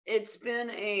It's been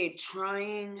a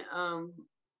trying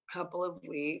couple of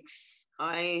weeks.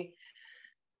 I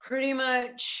pretty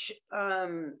much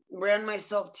ran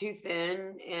myself too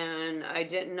thin, and I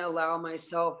didn't allow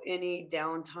myself any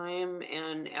downtime,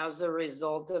 and as a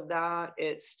result of that,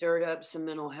 it stirred up some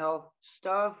mental health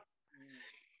stuff.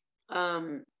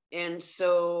 Um and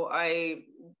so I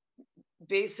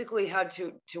basically had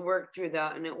to work through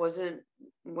that, and it wasn't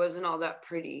all that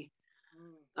pretty.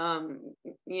 Um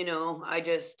I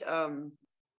just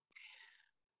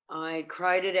I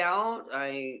cried it out.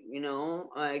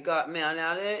 I got mad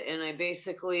at it, and I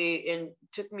basically, and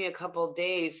took me a couple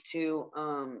days to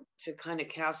kind of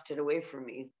cast it away from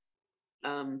me.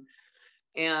 Um,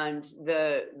 and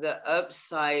the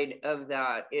upside of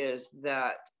that is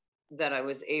that I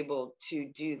was able to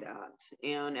do that.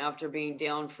 And after being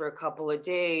down for a couple of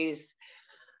days,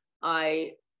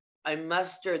 I I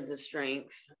mustered the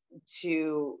strength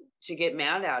to get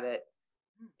mad at it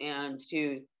and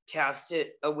to cast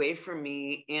it away from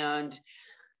me. And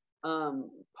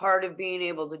part of being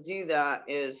able to do that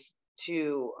is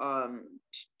to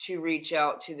reach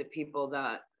out to the people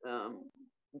that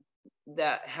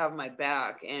have my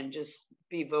back, and just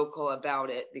be vocal about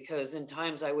it, because in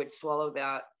times I would swallow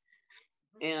that,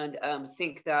 and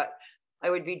think that I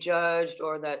would be judged,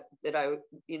 or that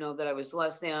I was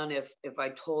less than if I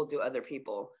told to other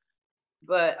people.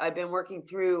 But I've been working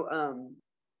through um,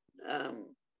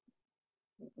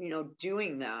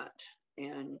 doing that,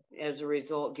 and as a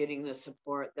result, getting the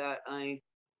support that I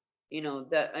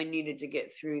needed to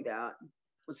get through that.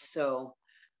 So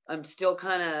I'm still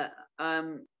kind of,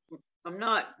 I'm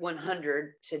not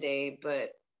 100 today, but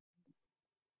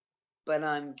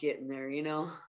I'm getting there.